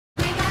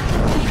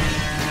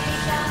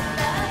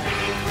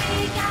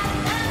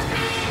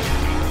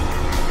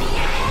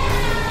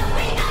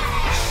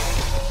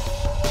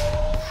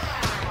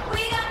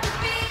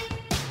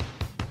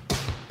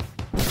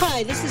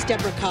Hi, this is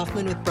Deborah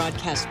Kaufman with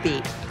Broadcast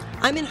Beat.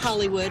 I'm in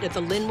Hollywood at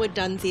the Linwood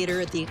Dunn Theater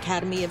at the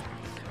Academy of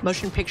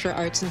Motion Picture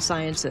Arts and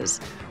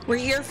Sciences. We're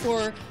here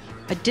for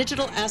a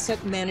Digital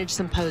Asset Managed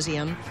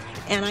Symposium,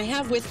 and I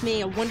have with me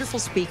a wonderful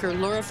speaker,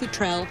 Laura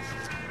Futrell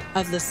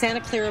of the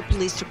Santa Clara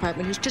Police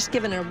Department, who's just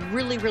given a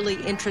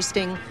really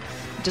interesting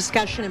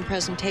discussion and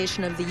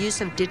presentation of the use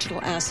of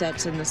digital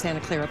assets in the Santa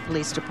Clara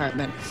Police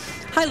Department.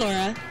 Hi,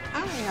 Laura.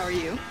 Hi, how are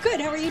you?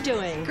 Good, how are you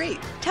doing? Great.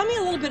 Tell me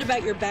a little bit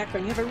about your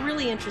background. You have a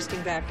really interesting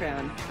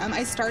background.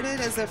 I started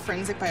as a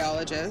forensic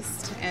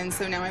biologist, and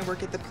so now I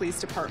work at the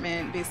police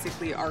department,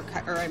 basically I'm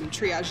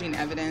triaging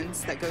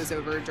evidence that goes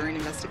over during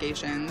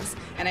investigations,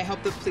 and I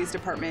help the police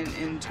department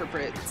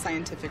interpret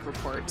scientific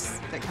reports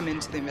that come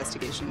into the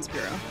Investigations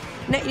Bureau.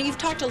 Now, you've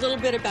talked a little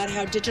bit about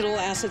how digital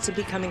assets have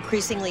become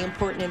increasingly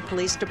important in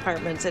police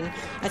departments, and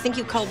I think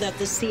you called that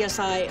the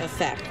CSI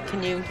effect.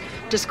 Can you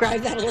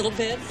describe that a little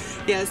bit?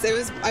 Yes,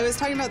 I was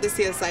talking about the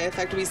CSI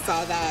effect. We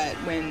saw that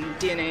when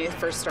DNA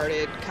first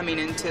started coming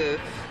into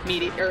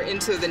media or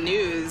into the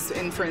news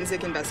in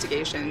forensic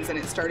investigations, and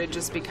it started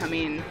just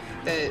becoming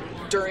that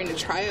during a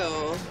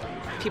trial,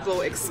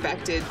 people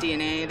expected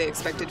DNA, they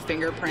expected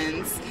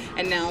fingerprints,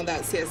 and now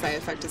that CSI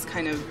effect is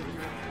kind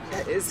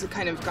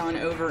of gone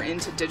over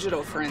into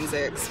digital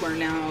forensics, where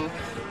now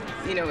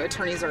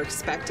attorneys are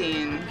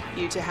expecting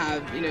you to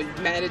have,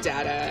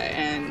 metadata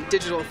and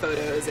digital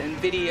photos and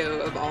video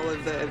of all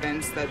of the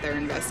events that they're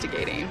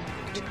investigating.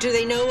 Do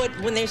they know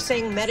when they're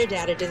saying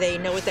metadata, do they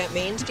know what that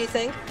means, do you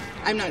think?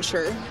 I'm not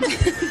sure.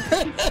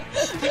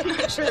 I'm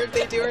not sure if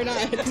they do or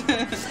not.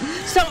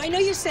 So I know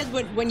you said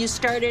when you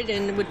started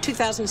in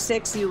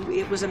 2006,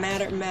 it was a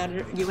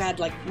matter you had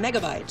like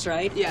megabytes,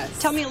 right? Yes.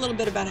 Tell me a little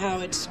bit about how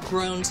it's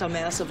grown so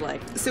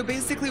massively. So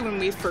basically, when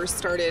we first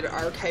started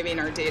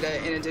archiving our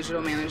data in a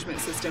digital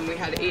management system, we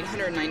had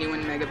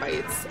 891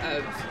 megabytes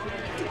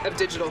of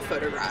digital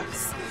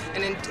photographs.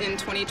 And in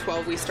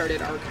 2012, we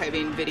started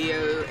archiving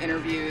video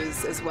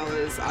interviews as well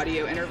as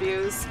audio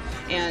interviews.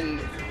 And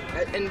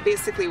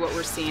basically what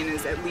we're seeing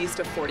is at least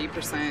a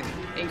 40%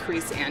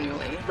 increase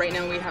annually. Right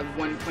now we have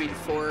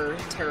 1.4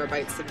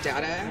 terabytes of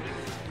data.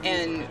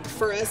 And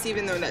for us,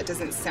 even though that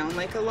doesn't sound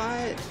like a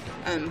lot,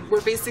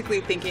 we're basically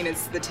thinking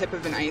it's the tip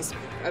of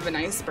an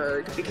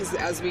iceberg, because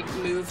as we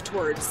move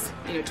towards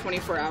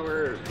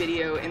 24-hour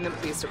video in the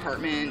police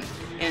department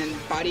and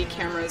body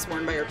cameras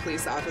worn by our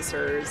police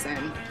officers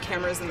and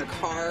cameras in the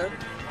car,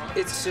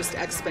 it's just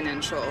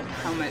exponential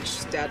how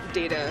much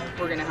data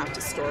we're going to have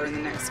to store in the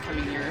next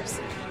coming years.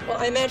 Well,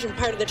 I imagine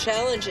part of the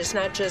challenge is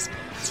not just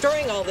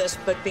storing all this,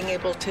 but being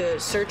able to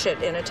search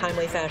it in a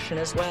timely fashion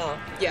as well.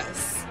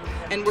 Yes.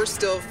 And we're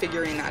still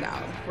figuring that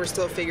out. We're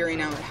still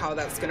figuring out how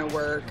that's going to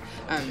work,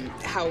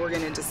 how we're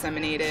going to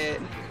disseminate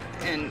it,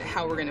 and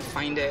how we're going to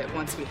find it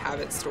once we have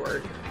it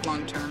stored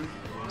long term.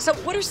 So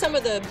what are some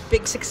of the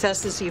big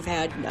successes you've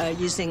had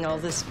using all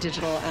this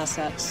digital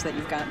assets that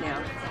you've got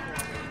now?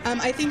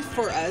 I think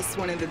for us,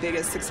 one of the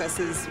biggest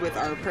successes with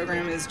our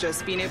program is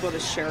just being able to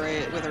share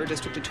it with our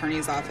district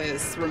attorney's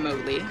office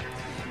remotely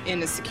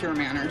in a secure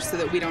manner, so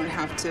that we don't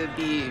have to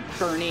be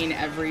burning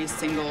every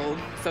single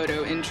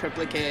photo in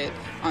triplicate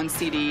on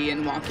CD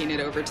and walking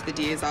it over to the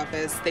DA's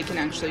office. They can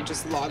actually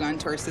just log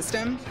onto our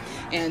system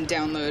and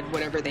download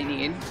whatever they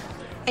need.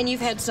 And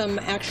you've had some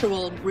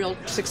actual real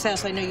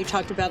success. I know you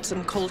talked about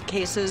some cold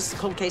case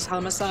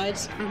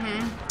homicides.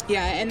 Mm-hmm.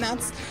 Yeah, and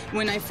that's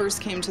when I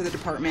first came to the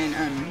department,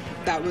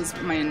 that was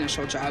my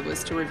initial job,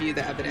 was to review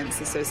the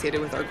evidence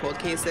associated with our cold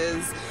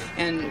cases.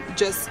 And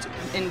just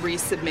in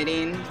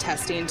resubmitting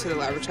testing to the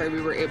laboratory,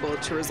 we were able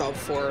to resolve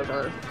 4 of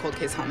our cold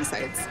case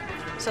homicides.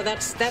 So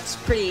that's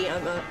pretty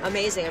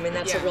amazing. I mean,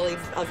 that's a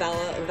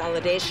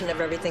validation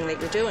of everything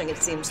that you're doing, it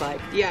seems like.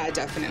 Yeah,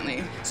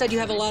 definitely. So do you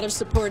have a lot of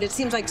support? It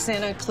seems like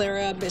Santa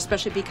Clara,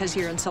 especially because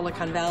you're in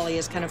Silicon Valley,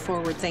 is kind of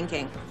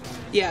forward-thinking.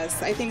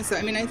 Yes, I think so.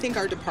 I mean, I think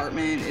our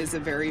department is a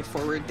very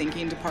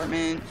forward-thinking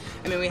department.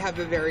 I mean, we have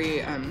a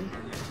very,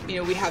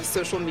 we have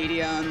social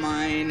media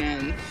online,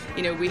 and,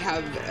 we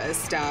have a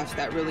staff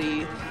that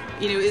really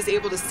is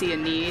able to see a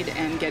need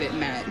and get it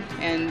met.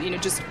 And,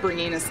 just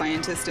bringing a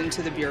scientist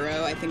into the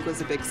Bureau, I think, was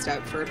a big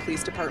step for a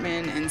police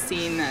department, and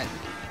seeing that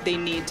they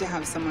need to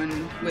have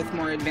someone with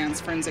more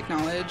advanced forensic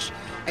knowledge,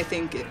 I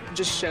think it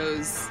just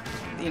shows,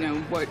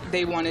 what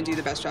they want to do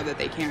the best job that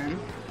they can.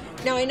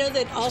 Now, I know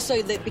that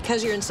also that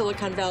because you're in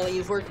Silicon Valley,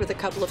 you've worked with a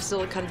couple of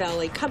Silicon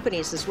Valley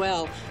companies as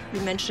well.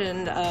 You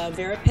mentioned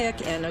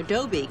Veripic and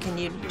Adobe. Can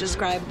you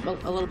describe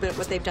a little bit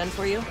what they've done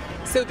for you?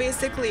 So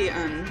basically,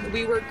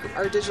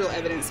 our digital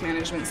evidence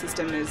management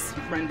system is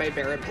run by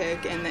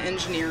Veripic, and the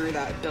engineer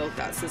that built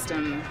that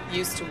system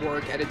used to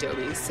work at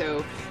Adobe.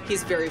 So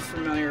he's very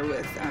familiar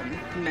with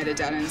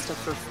metadata and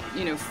stuff for,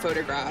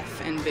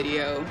 photograph and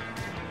video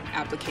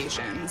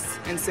applications,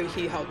 and so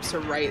he helps to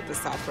write the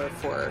software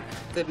for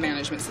the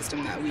management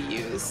system that we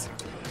use.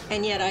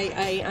 And yet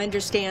I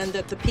understand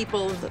that the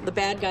people, the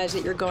bad guys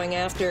that you're going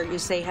after, you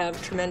say have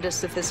tremendous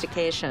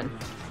sophistication.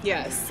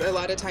 Yes, a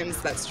lot of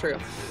times that's true.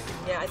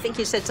 Yeah, I think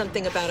you said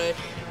something about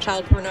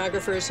child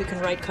pornographers who can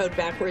write code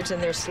backwards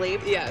in their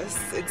sleep.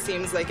 Yes, it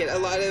seems like it. A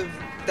lot of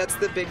that's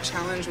the big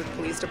challenge with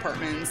police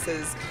departments,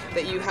 is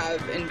that you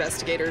have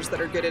investigators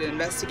that are good at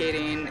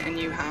investigating, and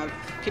you have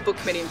people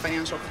committing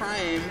financial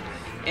crime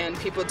and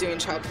people doing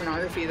child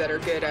pornography that are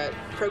good at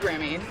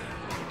programming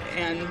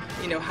and,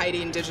 you know,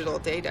 hiding digital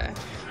data.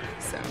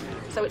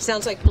 So it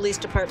sounds like police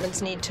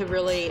departments need to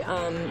really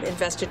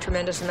invest a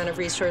tremendous amount of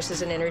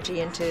resources and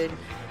energy into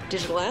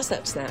digital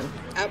assets then.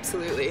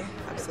 Absolutely.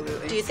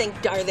 Absolutely. Do you think,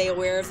 are they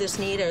aware of this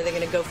need? Are they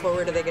going to go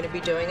forward? Are they going to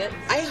be doing it?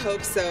 I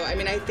hope so. I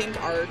mean, I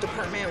think our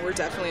department, we're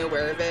definitely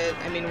aware of it.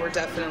 I mean, we're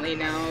definitely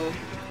now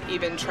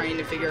even trying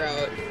to figure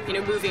out, you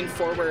know, moving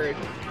forward,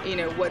 you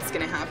know, what's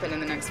going to happen in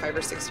the next 5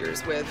 or 6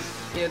 years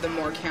with, you know, the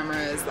more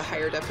cameras, the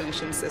higher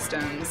definition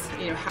systems,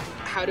 you know,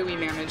 how do we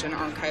manage and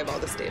archive all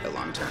this data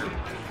long term?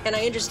 And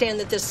I understand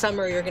that this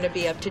summer you're going to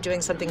be up to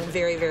doing something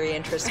very, very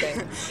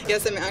interesting.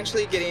 Yes, I'm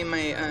actually getting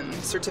my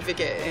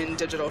certificate in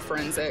digital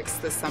forensics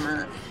this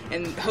summer,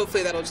 and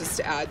hopefully that'll just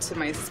add to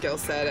my skill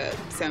set at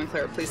Santa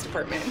Clara Police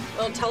Department.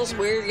 Well, tell us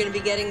where you're going to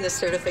be getting this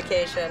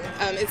certification.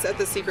 It's at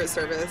the Secret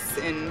Service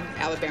in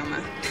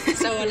Alabama.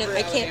 So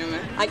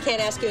I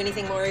can't ask you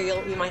anything more.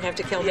 You might have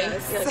to kill me.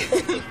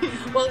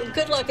 Yes. Well,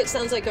 good luck. It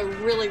sounds like a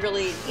really,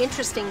 really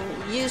interesting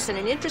use and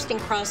an interesting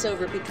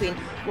crossover between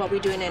what we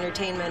do in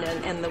entertainment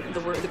and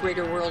the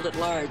greater world at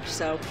large.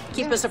 So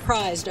keep us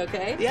apprised,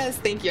 okay? Yes,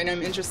 thank you. And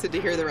I'm interested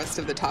to hear the rest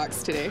of the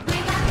talks today.